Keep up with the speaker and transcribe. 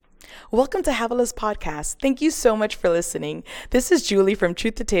Welcome to Havila's podcast. Thank you so much for listening. This is Julie from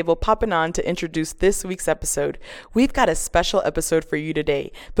Truth to Table popping on to introduce this week's episode. We've got a special episode for you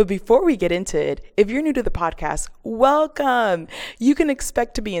today. But before we get into it, if you're new to the podcast, welcome. You can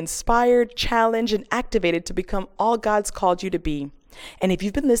expect to be inspired, challenged, and activated to become all God's called you to be. And if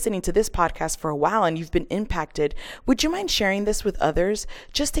you've been listening to this podcast for a while and you've been impacted, would you mind sharing this with others?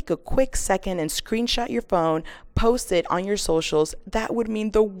 Just take a quick second and screenshot your phone, post it on your socials. That would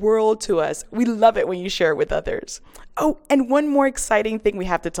mean the world to us. We love it when you share it with others. Oh, and one more exciting thing we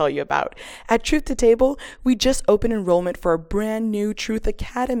have to tell you about. At Truth to Table, we just opened enrollment for a brand new Truth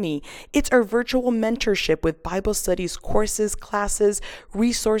Academy. It's our virtual mentorship with Bible studies, courses, classes,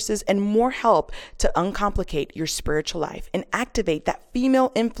 resources, and more help to uncomplicate your spiritual life and activate that female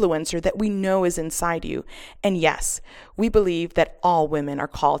influencer that we know is inside you. And yes, we believe that all women are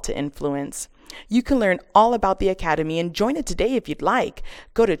called to influence. You can learn all about the Academy and join it today if you'd like.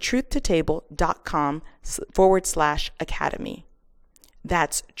 Go to truthtotable.com/academy.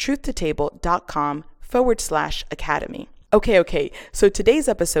 That's truthtotable.com/academy. Okay, so today's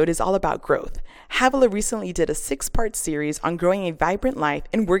episode is all about growth. Havila recently did a 6-part series on growing a vibrant life,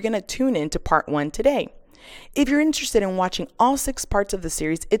 and we're going to tune in to part 1 today. If you're interested in watching all 6 parts of the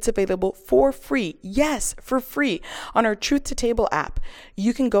series, it's available for free. Yes, for free on our Truth to Table app.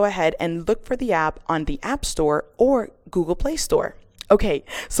 You can go ahead and look for the app on the App Store or Google Play Store. Okay,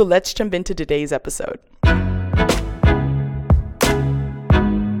 so let's jump into today's episode.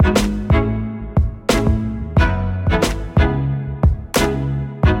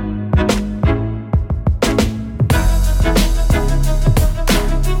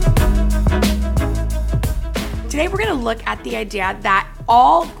 Today we're going to look at the idea that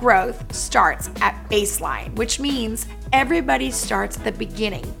all growth starts at baseline, which means everybody starts at the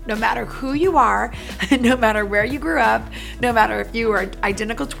beginning. No matter who you are, no matter where you grew up, no matter if you were an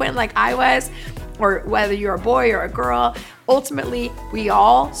identical twin like I was, or whether you're a boy or a girl, ultimately we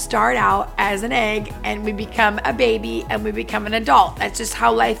all start out as an egg and we become a baby and we become an adult. That's just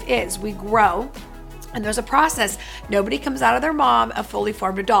how life is. We grow. And there's a process. Nobody comes out of their mom a fully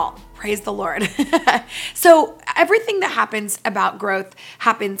formed adult. Praise the Lord. So everything that happens about growth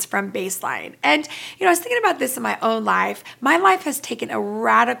happens from baseline. And, I was thinking about this in my own life. My life has taken a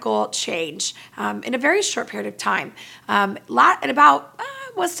radical change in a very short period of time. About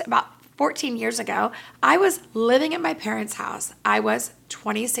 14 years ago, I was living at my parents' house. I was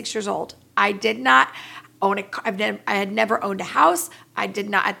 26 years old. I did not own I had never owned a house. I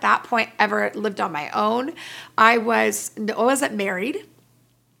did not at that point ever lived on my own. I wasn't married.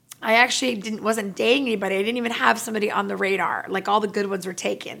 I actually wasn't dating anybody. I didn't even have somebody on the radar. Like all the good ones were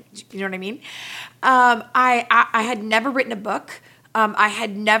taken. You know what I mean? I had never written a book. I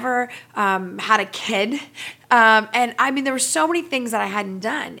had never had a kid. And I mean, there were so many things that I hadn't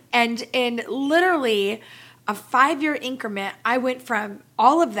done. And in literally a 5-year increment, I went from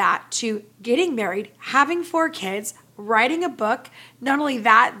all of that to getting married, having 4 kids, writing a book. Not only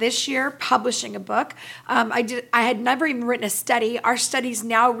that, this year, publishing a book. I had never even written a study. Our studies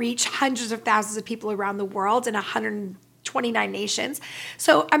now reach hundreds of thousands of people around the world in 129 nations.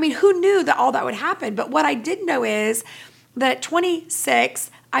 So, I mean, who knew that all that would happen? But what I did know is that at 26,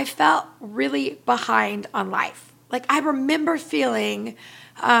 I felt really behind on life. Like I remember feeling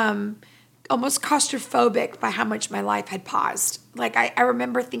almost claustrophobic by how much my life had paused. Like I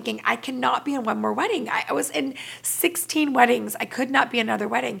remember thinking, I cannot be in one more wedding. I was in 16 weddings. I could not be another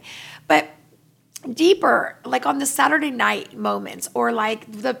wedding. But deeper, like on the Saturday night moments, or like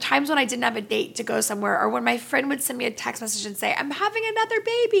the times when I didn't have a date to go somewhere, or when my friend would send me a text message and say, I'm having another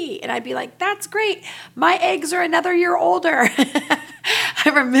baby. And I'd be like, that's great. My eggs are another year older.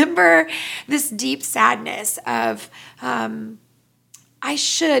 I remember this deep sadness of, I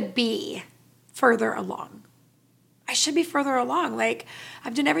should be further along. I should be further along. Like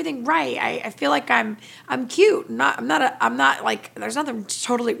I've done everything right. I feel like I'm cute. I'm not like, there's nothing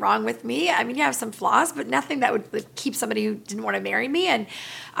totally wrong with me. I mean, you have some flaws, but nothing that would keep somebody who didn't want to marry me. And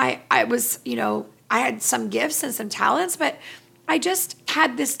I was, I had some gifts and some talents, but I just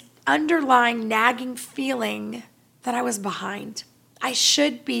had this underlying nagging feeling that I was behind. I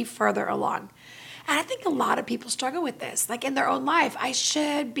should be further along. And I think a lot of people struggle with this, like in their own life. I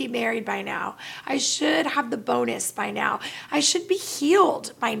should be married by now. I should have the bonus by now. I should be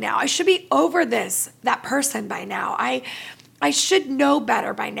healed by now. I should be over that person by now. I should know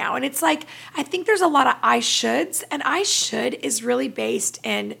better by now. And it's like, I think there's a lot of I shoulds, and I should is really based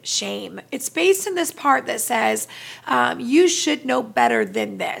in shame. It's based in this part that says, you should know better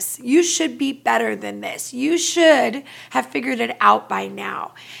than this. You should be better than this. You should have figured it out by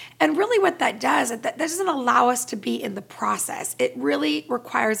now. And really what that does, that doesn't allow us to be in the process. It really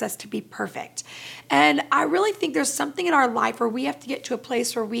requires us to be perfect. And I really think there's something in our life where we have to get to a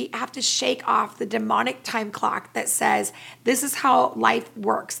place where we have to shake off the demonic time clock that says, this is how life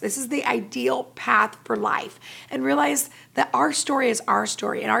works. This is the ideal path for life. And realize that our story is our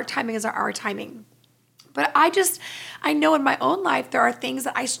story and our timing is our timing. But I know in my own life, there are things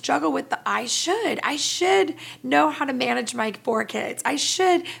that I struggle with that I should know how to manage my 4 kids. I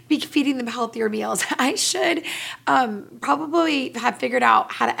should be feeding them healthier meals. I should probably have figured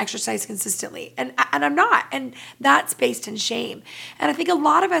out how to exercise consistently. And I'm not. And that's based in shame. And I think a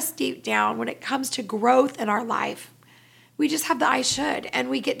lot of us deep down, when it comes to growth in our life, we just have the I should, and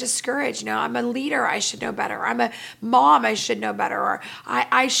we get discouraged. I'm a leader, I should know better. I'm a mom, I should know better. Or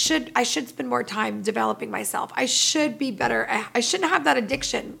I should spend more time developing myself. I should be better. I shouldn't have that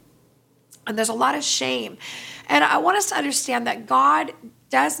addiction. And there's a lot of shame. And I want us to understand that God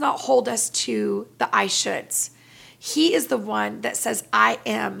does not hold us to the I shoulds. He is the one that says, I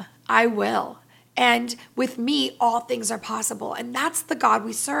am, I will. And with me, all things are possible. And that's the God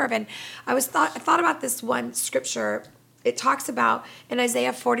we serve. And I thought about this one scripture. It talks about in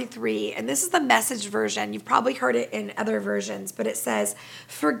Isaiah 43, and this is the Message version. You've probably heard it in other versions, but it says,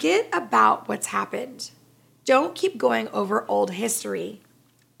 forget about what's happened. Don't keep going over old history.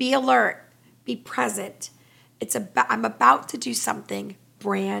 Be alert. Be present. I'm about to do something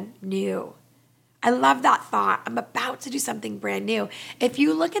brand new. I love that thought. I'm about to do something brand new. If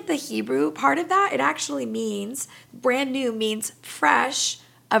you look at the Hebrew part of that, it actually means, brand new means fresh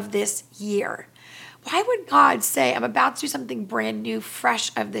of this year. Why would God say, I'm about to do something brand new,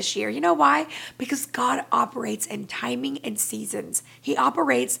 fresh of this year? You know why? Because God operates in timing and seasons. He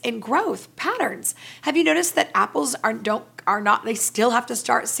operates in growth patterns. Have you noticed that apples are not, they still have to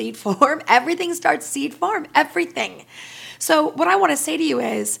start seed form? Everything starts seed form, everything. So what I want to say to you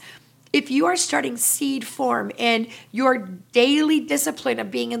is, if you are starting seed form in your daily discipline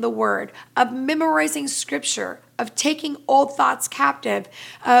of being in the Word, of memorizing scripture, of taking old thoughts captive,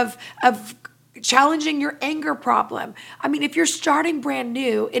 of challenging your anger problem. I mean, if you're starting brand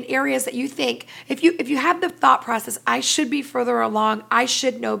new in areas that you think, if you have the thought process, I should be further along, I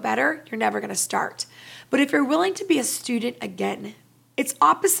should know better, you're never going to start. But if you're willing to be a student again, it's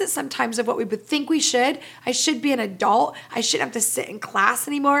opposite sometimes of what we would think we should. I should be an adult. I shouldn't have to sit in class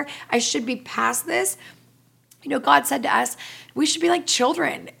anymore. I should be past this. God said to us, we should be like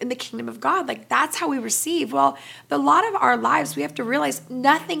children in the kingdom of God. Like that's how we receive. Well, a lot of our lives, we have to realize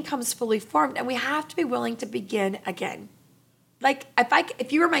nothing comes fully formed and we have to be willing to begin again. Like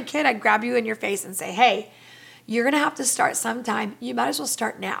if you were my kid, I'd grab you in your face and say, hey, you're going to have to start sometime. You might as well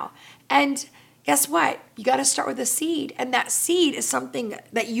start now. And guess what? You got to start with a seed. And that seed is something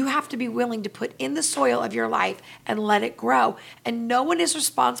that you have to be willing to put in the soil of your life and let it grow. And no one is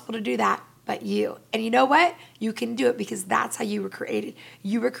responsible to do that but you. And you know what? You can do it because that's how you were created.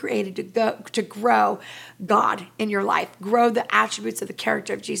 You were created to grow God in your life, grow the attributes of the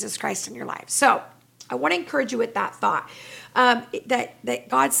character of Jesus Christ in your life. So I want to encourage you with that thought, that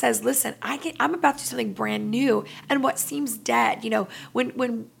God says, listen, I'm about to do something brand new. And what seems dead,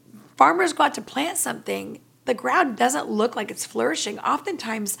 when farmers go out to plant something, the ground doesn't look like it's flourishing.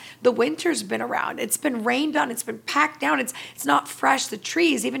 Oftentimes, the winter's been around. It's been rained on. It's been packed down. It's not fresh. The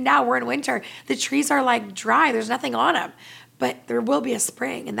trees, even now we're in winter, the trees are like dry. There's nothing on them. But there will be a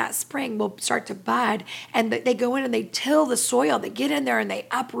spring, and that spring will start to bud. And they go in and they till the soil. They get in there and they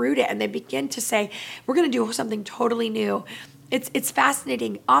uproot it, and they begin to say, we're going to do something totally new. It's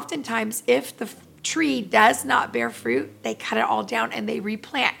fascinating. Oftentimes, if the tree does not bear fruit, they cut it all down and they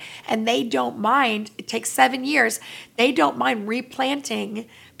replant. And they don't mind, it takes 7 years, they don't mind replanting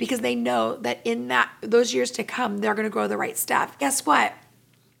because they know that in those years to come, they're going to grow the right stuff. Guess what?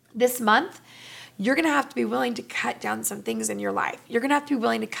 This month, you're going to have to be willing to cut down some things in your life. You're going to have to be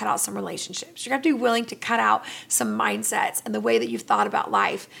willing to cut out some relationships. You're going to have to be willing to cut out some mindsets and the way that you've thought about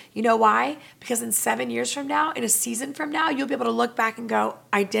life. You know why? Because in 7 years from now, in a season from now, you'll be able to look back and go,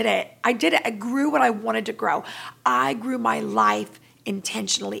 I did it. I did it. I grew what I wanted to grow. I grew my life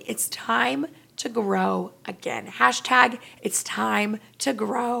intentionally. It's time to grow again. # it's time to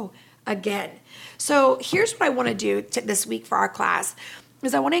grow again. So here's what I want to do this week for our class.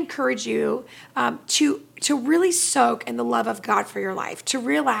 Is I want to encourage you to really soak in the love of God for your life, to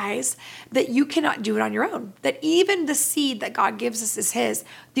realize that you cannot do it on your own, that even the seed that God gives us is His.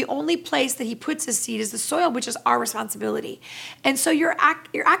 The only place that He puts His seed is the soil, which is our responsibility. And so your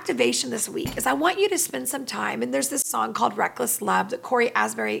activation this week is I want you to spend some time, and there's this song called Reckless Love that Corey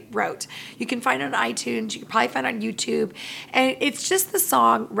Asbury wrote. You can find it on iTunes, you can probably find it on YouTube, and it's just the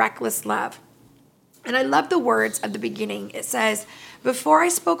song Reckless Love. And I love the words at the beginning. It says, Before I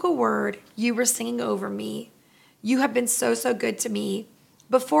spoke a word, you were singing over me. You have been so, so good to me.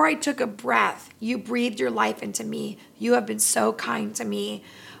 Before I took a breath, you breathed your life into me. You have been so kind to me.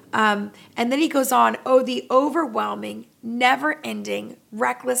 And then he goes on, oh, the overwhelming, never-ending,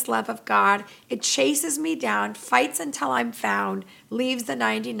 reckless love of God. It chases me down, fights until I'm found, leaves the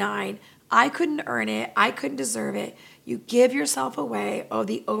 99. I couldn't earn it. I couldn't deserve it. You give yourself away. Oh,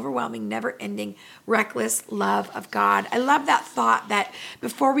 the overwhelming, never-ending, reckless love of God. I love that thought that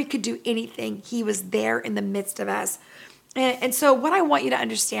before we could do anything, he was there in the midst of us. And so what I want you to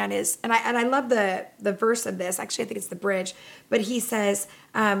understand is, and I love the verse of this, actually I think it's the bridge, but he says,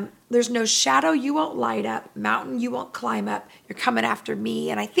 there's no shadow you won't light up, mountain you won't climb up, you're coming after me.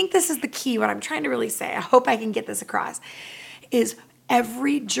 And I think this is the key, what I'm trying to really say, I hope I can get this across, is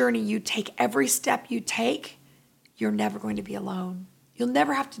every journey you take, every step you take, you're never going to be alone. You'll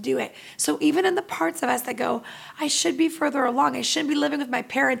never have to do it. So even in the parts of us that go, I should be further along, I shouldn't be living with my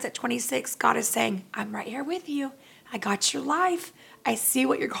parents at 26, God is saying, I'm right here with you. I got your life. I see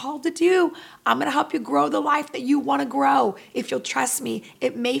what you're called to do. I'm going to help you grow the life that you want to grow. If you'll trust me,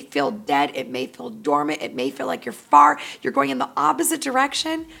 it may feel dead. It may feel dormant. It may feel like you're going in the opposite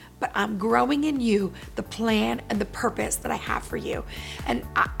direction, but I'm growing in you the plan and the purpose that I have for you. And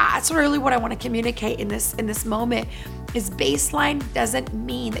that's really what I want to communicate in this moment is baseline doesn't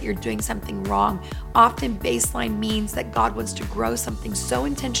mean that you're doing something wrong. Often baseline means that God wants to grow something so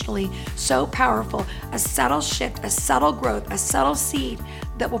intentionally, so powerful, a subtle shift, a subtle growth, a subtle seed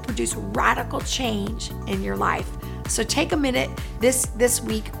that will produce radical change in your life. So take a minute this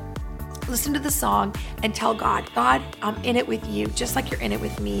week, listen to the song and tell God, I'm in it with you, just like you're in it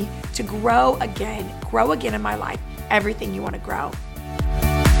with me, to grow again in my life, everything you want to grow.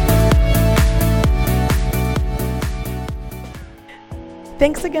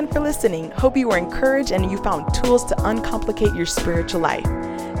 Thanks again for listening. Hope you were encouraged and you found tools to uncomplicate your spiritual life.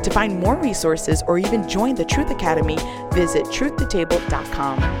 To find more resources or even join the Truth Academy, visit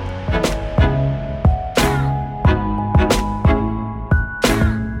truthtotable.com.